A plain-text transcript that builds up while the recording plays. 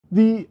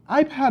The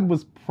iPad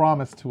was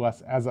promised to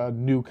us as a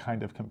new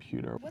kind of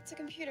computer. What's a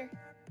computer?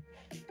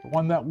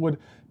 One that would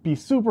be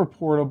super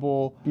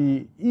portable,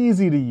 be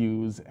easy to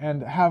use,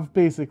 and have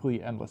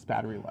basically endless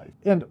battery life.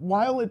 And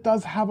while it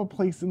does have a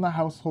place in the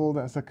household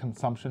as a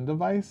consumption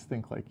device,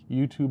 think like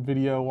YouTube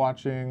video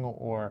watching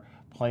or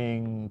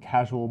playing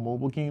casual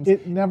mobile games,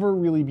 it never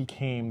really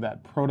became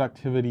that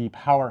productivity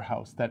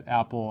powerhouse that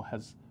Apple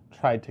has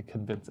tried to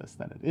convince us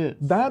that it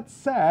is. That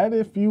said,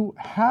 if you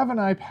have an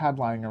iPad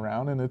lying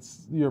around and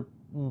it's your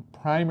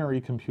primary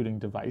computing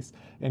device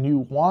and you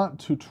want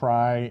to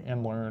try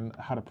and learn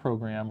how to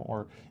program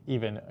or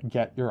even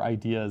get your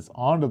ideas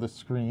onto the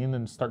screen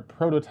and start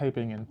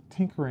prototyping and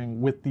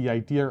tinkering with the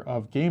idea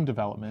of game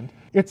development,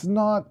 it's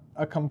not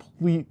a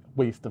complete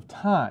waste of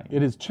time.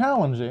 It is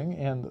challenging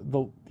and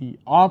the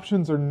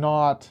options are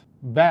not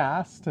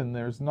vast and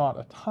there's not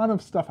a ton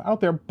of stuff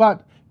out there,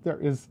 but there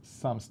is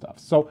some stuff.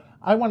 So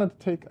I wanted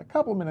to take a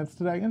couple minutes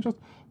today and just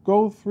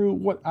go through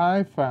what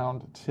I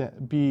found to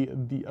be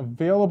the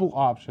available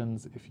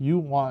options if you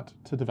want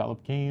to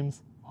develop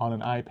games on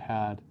an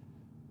iPad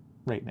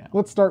right now.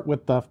 Let's start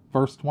with the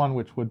first one,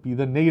 which would be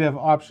the native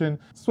option,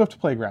 Swift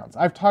Playgrounds.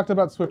 I've talked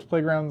about Swift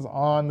Playgrounds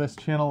on this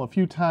channel a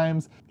few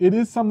times. It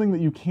is something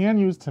that you can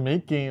use to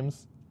make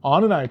games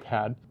on an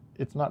iPad.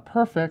 It's not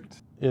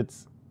perfect.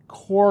 Its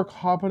core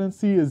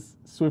competency is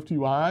Swift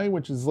UI,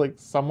 which is like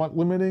somewhat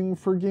limiting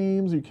for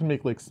games. You can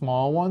make like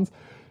small ones.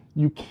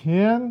 You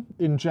can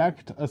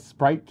inject a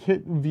sprite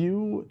kit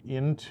view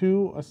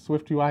into a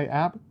Swift UI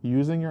app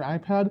using your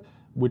iPad,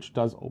 which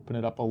does open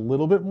it up a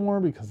little bit more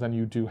because then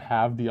you do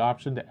have the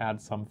option to add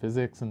some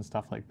physics and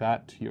stuff like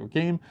that to your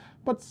game.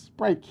 But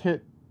sprite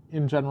kit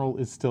in general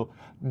is still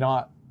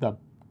not the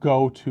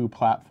go-to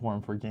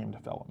platform for game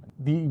development.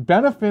 The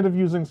benefit of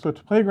using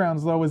Swift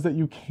Playgrounds, though, is that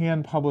you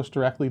can publish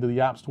directly to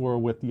the App Store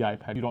with the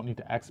iPad. You don't need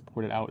to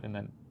export it out and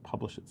then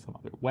publish it some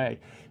other way.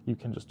 You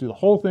can just do the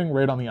whole thing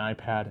right on the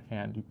iPad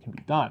and you can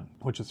be done,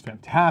 which is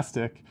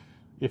fantastic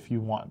if you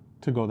want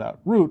to go that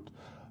route.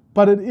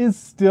 But it is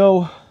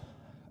still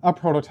a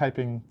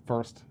prototyping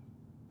first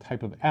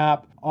type of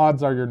app.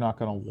 Odds are you're not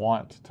going to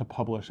want to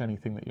publish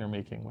anything that you're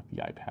making with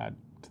the iPad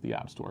to the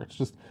App Store.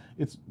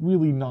 It's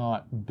really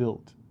not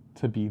built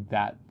to be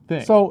that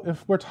thing. So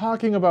if we're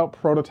talking about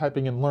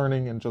prototyping and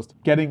learning and just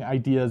getting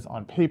ideas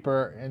on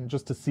paper and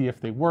just to see if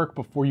they work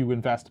before you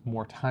invest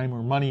more time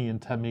or money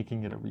into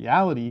making it a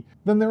reality,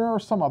 then there are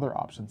some other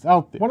options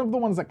out there. One of the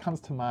ones that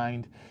comes to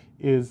mind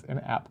is an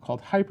app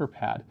called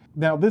hyperPad.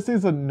 Now, this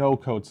is a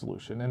no-code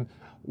solution, and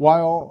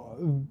while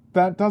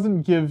that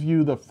doesn't give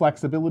you the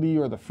flexibility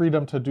or the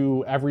freedom to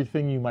do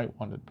everything you might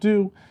want to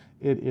do,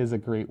 it is a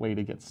great way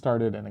to get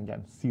started and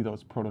again, see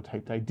those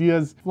prototyped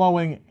ideas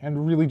flowing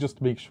and really just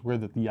make sure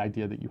that the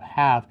idea that you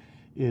have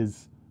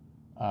is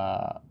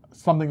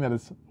something that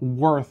is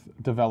worth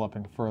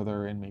developing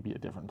further in maybe a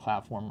different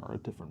platform or a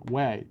different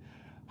way.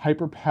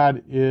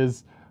 HyperPad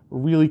is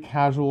really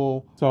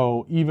casual,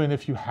 so even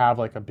if you have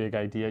like a big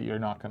idea, you're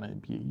not going to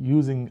be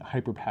using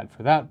HyperPad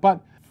for that.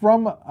 But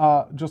from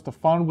just a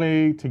fun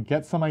way to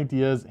get some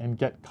ideas and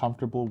get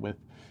comfortable with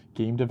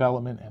game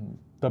development and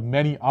the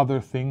many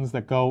other things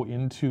that go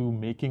into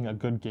making a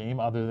good game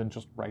other than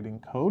just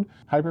writing code,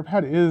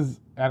 HyperPad is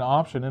an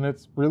option and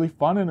it's really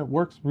fun and it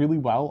works really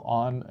well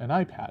on an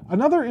iPad.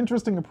 Another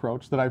interesting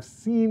approach that I've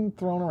seen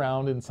thrown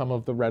around in some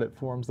of the Reddit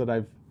forums that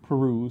I've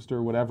perused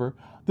or whatever,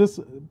 this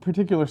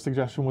particular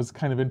suggestion was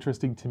kind of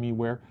interesting to me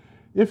where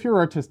if you're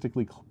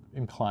artistically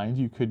inclined,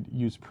 you could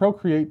use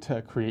Procreate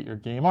to create your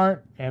game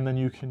art, and then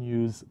you can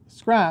use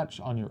Scratch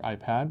on your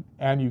iPad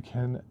and you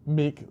can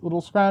make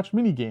little Scratch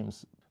mini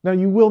games. Now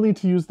you will need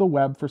to use the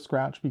web for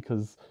Scratch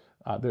because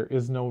there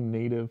is no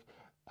native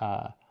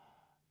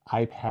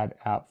iPad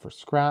app for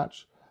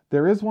Scratch.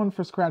 There is one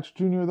for Scratch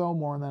Junior though,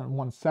 more on that in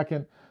 1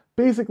 second.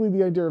 Basically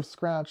the idea of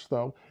Scratch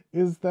though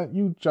is that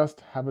you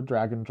just have a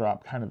drag and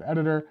drop kind of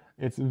editor.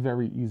 It's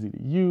very easy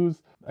to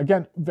use.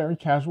 Again, very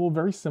casual,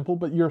 very simple,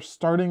 but you're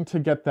starting to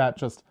get that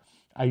just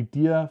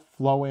idea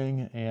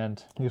flowing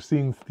and you're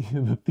seeing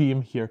the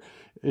theme here.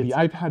 The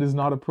iPad is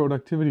not a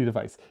productivity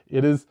device.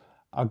 It is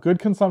a good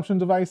consumption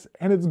device,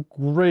 and it's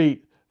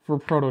great for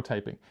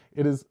prototyping.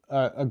 It is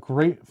a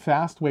great,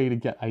 fast way to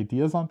get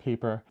ideas on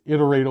paper,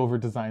 iterate over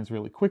designs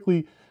really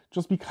quickly,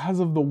 just because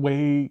of the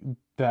way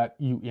that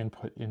you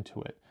input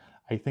into it.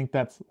 I think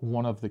that's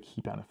one of the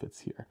key benefits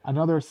here.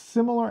 Another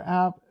similar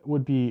app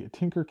would be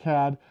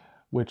TinkerCAD,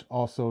 which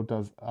also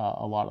does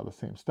a lot of the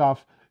same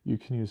stuff. You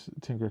can use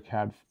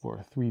TinkerCAD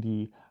for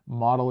 3D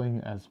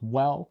modeling as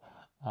well.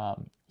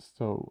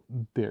 So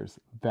there's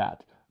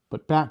that.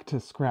 But back to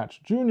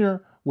Scratch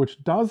Junior,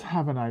 which does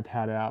have an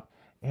iPad app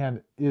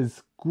and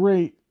is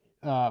great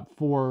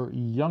for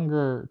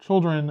younger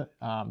children.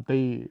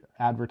 They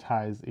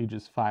advertise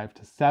ages 5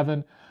 to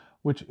 7,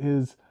 which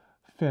is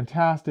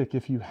fantastic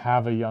if you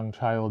have a young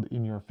child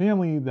in your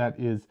family that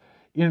is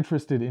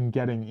interested in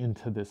getting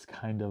into this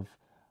kind of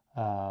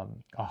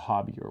a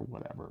hobby or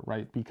whatever,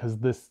 right? Because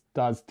this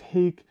does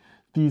take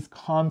these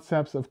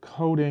concepts of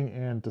coding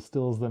and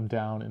distills them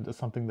down into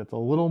something that's a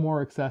little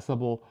more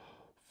accessible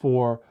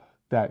for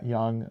that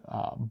young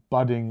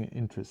budding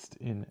interest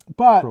in it.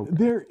 But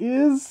there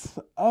is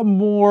a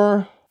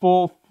more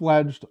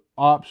full-fledged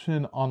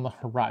option on the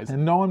horizon.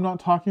 And no, I'm not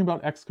talking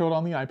about Xcode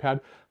on the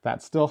iPad.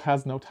 That still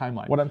has no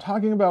timeline. What I'm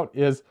talking about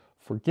is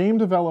for game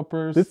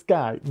developers, this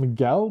guy,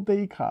 Miguel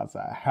de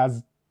Icaza,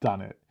 has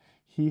done it.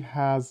 He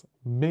has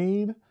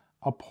made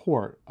a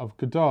port of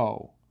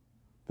Gdau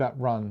that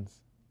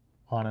runs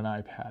on an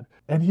iPad.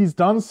 And he's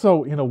done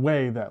so in a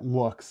way that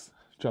looks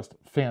just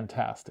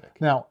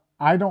fantastic. Now,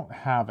 I don't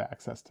have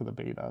access to the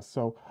beta,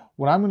 so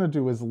what I'm going to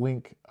do is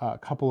link a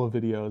couple of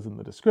videos in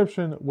the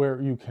description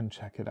where you can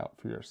check it out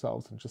for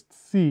yourselves and just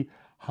see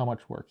how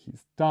much work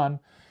he's done,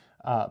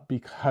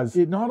 because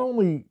it not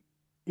only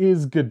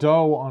is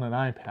Gdau on an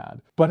iPad,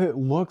 but it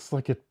looks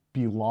like it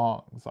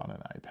belongs on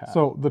an iPad.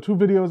 So the two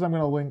videos I'm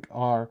going to link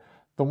are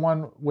the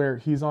one where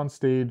he's on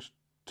stage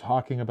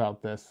talking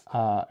about this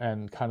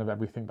and kind of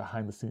everything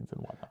behind the scenes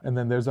and whatnot. And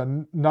then there's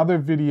another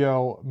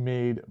video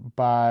made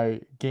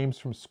by Games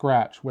from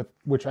Scratch,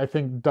 which I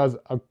think does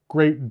a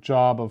great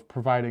job of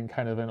providing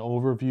kind of an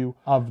overview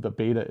of the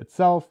beta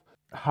itself,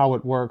 how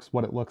it works,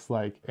 what it looks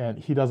like. And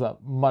he does a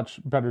much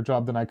better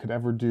job than I could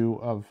ever do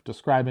of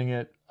describing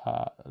it.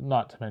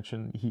 Not to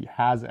mention he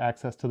has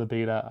access to the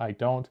beta, I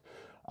don't.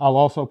 I'll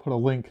also put a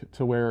link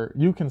to where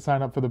you can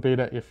sign up for the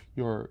beta if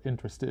you're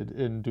interested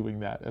in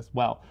doing that as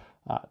well.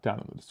 Down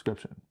in the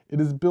description.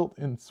 It is built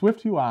in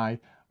Swift UI,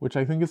 which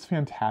I think is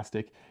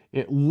fantastic.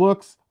 It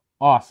looks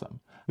awesome.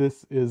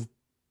 This is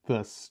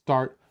the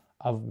start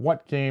of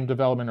what game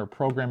development or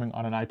programming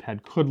on an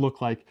iPad could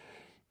look like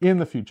in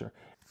the future.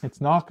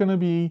 It's not going to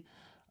be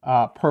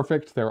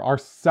perfect. There are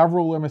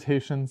several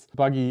limitations.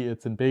 Buggy,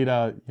 it's in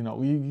beta. You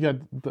know, you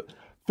get the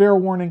fair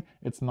warning,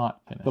 it's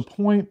not finished. The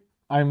point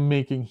I'm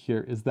making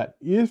here is that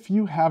if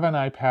you have an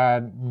iPad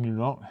and you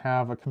don't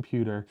have a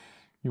computer,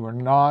 you are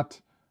not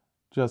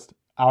just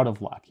out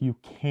of luck. You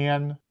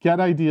can get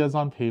ideas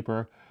on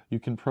paper, you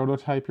can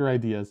prototype your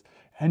ideas,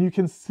 and you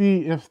can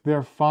see if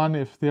they're fun,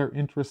 if they're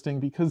interesting,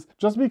 because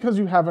just because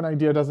you have an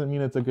idea doesn't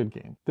mean it's a good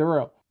game. There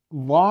are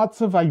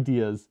lots of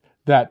ideas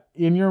that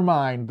in your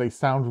mind, they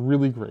sound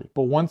really great.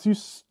 But once you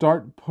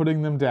start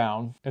putting them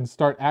down and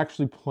start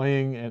actually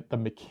playing it, the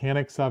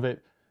mechanics of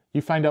it,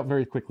 you find out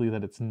very quickly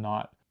that it's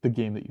not the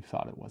game that you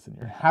thought it was. And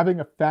you're having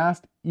a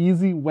fast,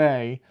 easy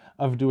way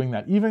of doing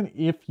that, even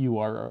if you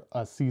are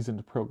a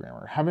seasoned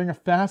programmer. Having a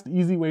fast,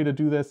 easy way to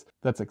do this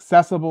that's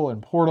accessible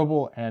and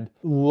portable and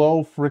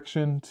low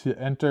friction to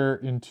enter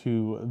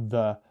into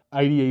the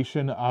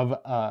ideation of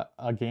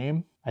a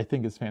game, I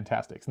think is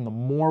fantastic. And the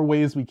more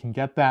ways we can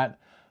get that,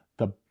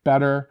 the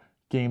better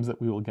games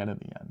that we will get in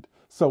the end.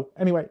 So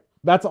anyway,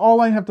 that's all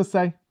I have to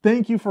say.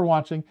 Thank you for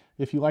watching.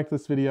 If you like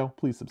this video,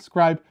 please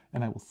subscribe,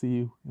 and I will see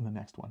you in the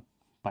next one.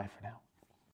 Bye for now.